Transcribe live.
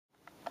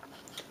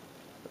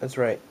That's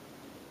right.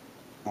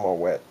 I'm all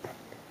wet.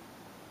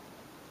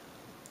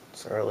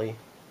 It's early.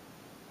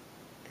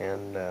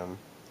 And I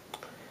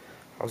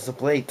was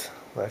up late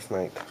last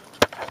night.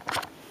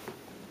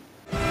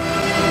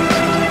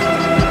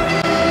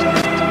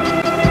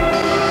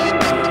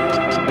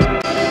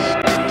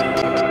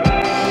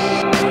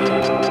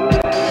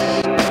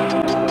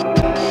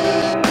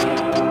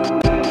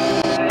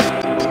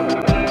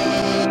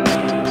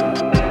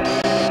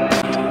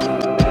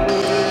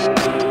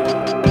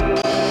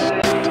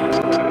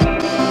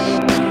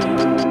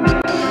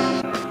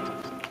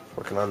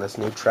 Working on this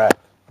new track.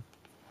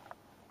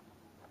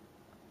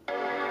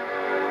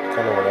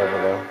 Kind of whatever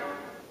though.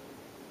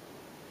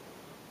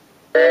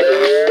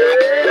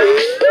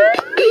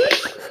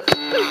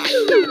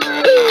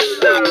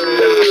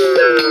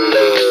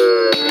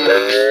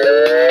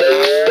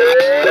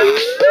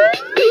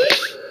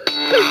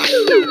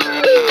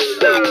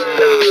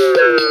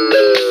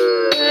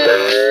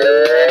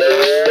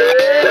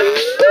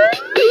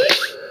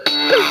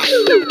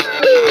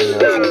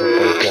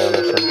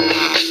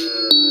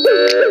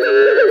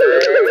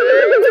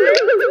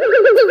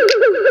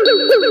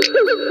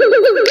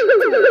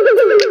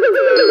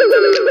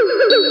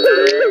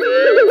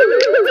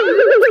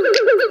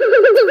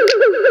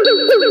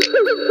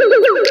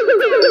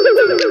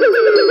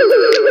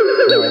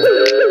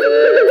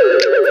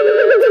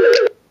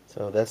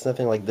 So that's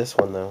nothing like this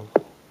one though.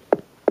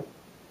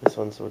 This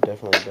one's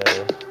definitely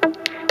better.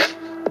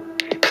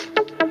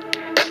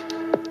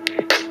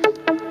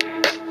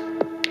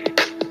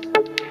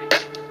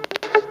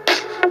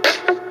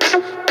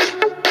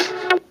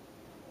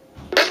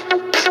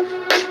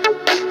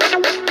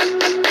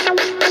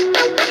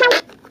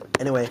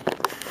 Anyway,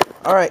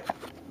 alright,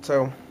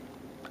 so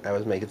I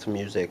was making some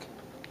music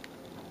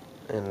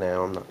and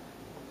now I'm not.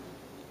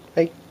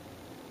 Hey.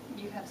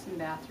 You have some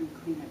bathroom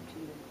cleanup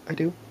too. I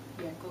do?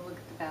 Yeah, go look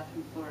at the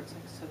bathroom floor. It's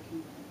like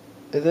soaking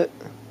wet. Is it?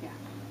 Yeah.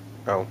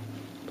 Oh,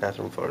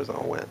 bathroom floor is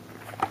all wet.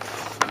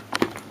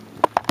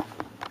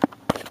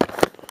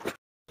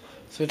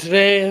 So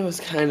today I was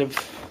kind of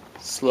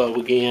slow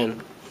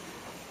again.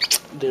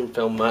 Didn't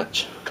film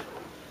much.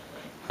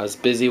 I was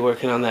busy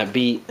working on that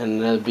beat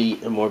and another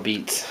beat and more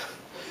beats.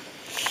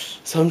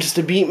 So I'm just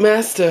a beat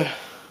master.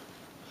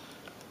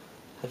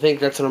 I think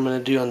that's what I'm going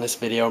to do on this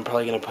video. I'm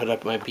probably going to put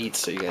up my beats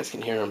so you guys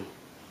can hear them.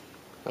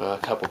 A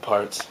couple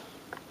parts.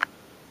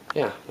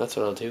 Yeah, that's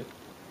what I'll do.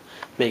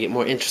 Make it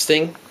more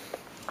interesting.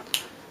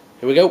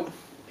 Here we go.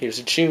 Here's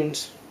the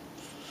tunes.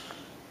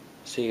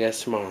 See you guys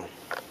tomorrow.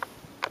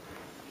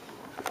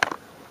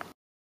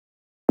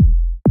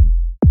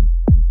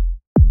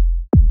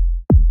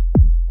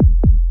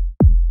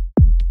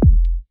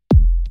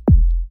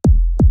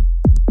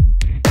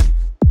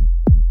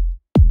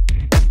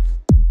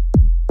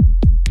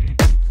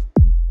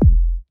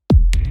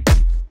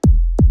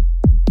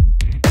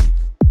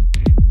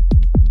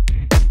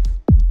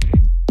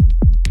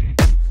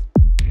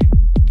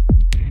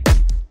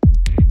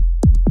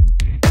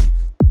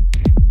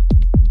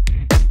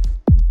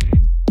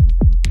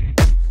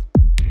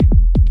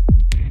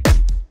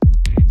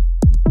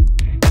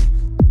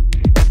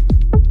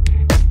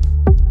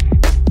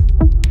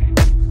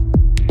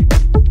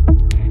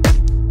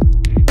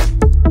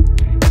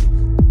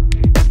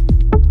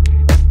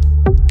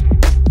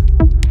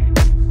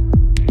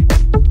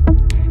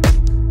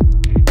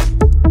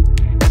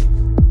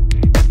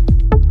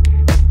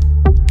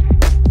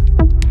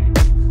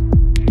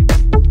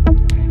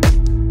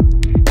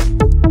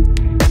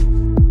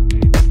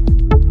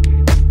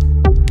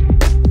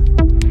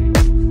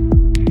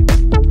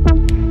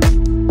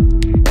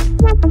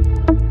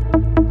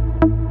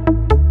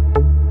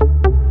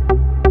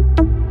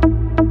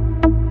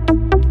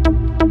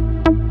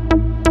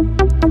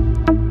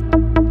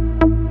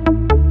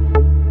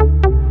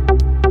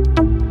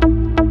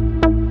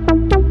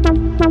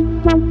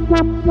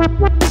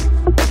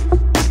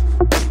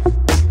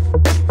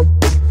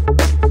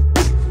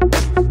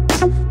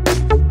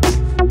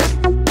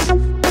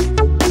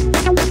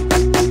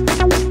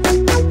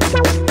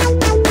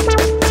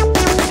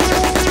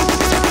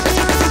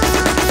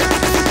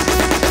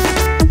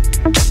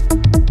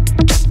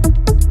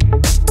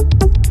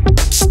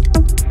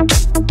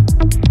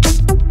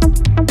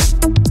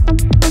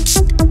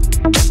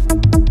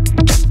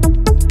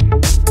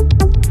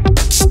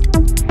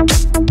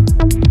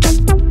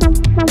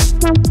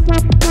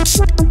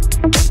 What?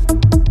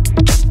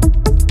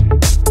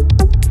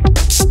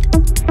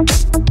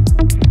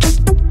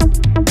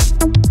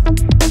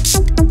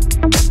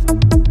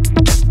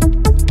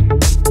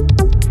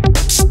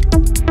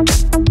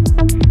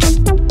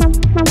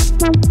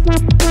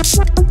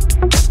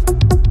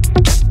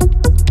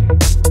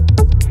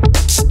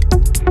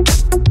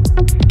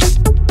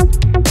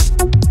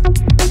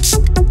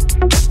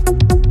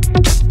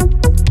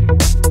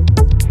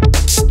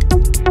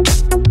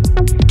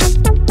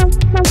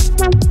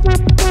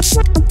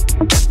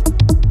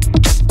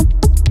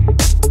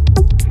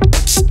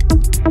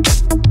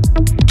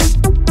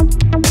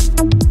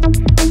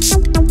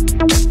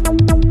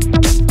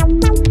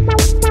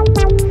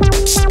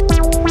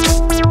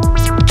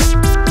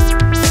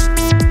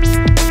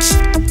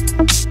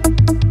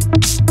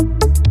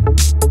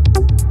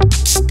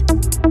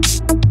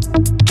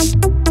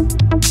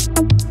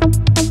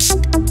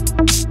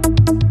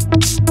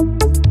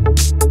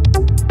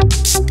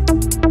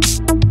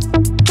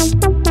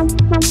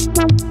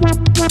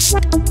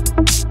 Bye.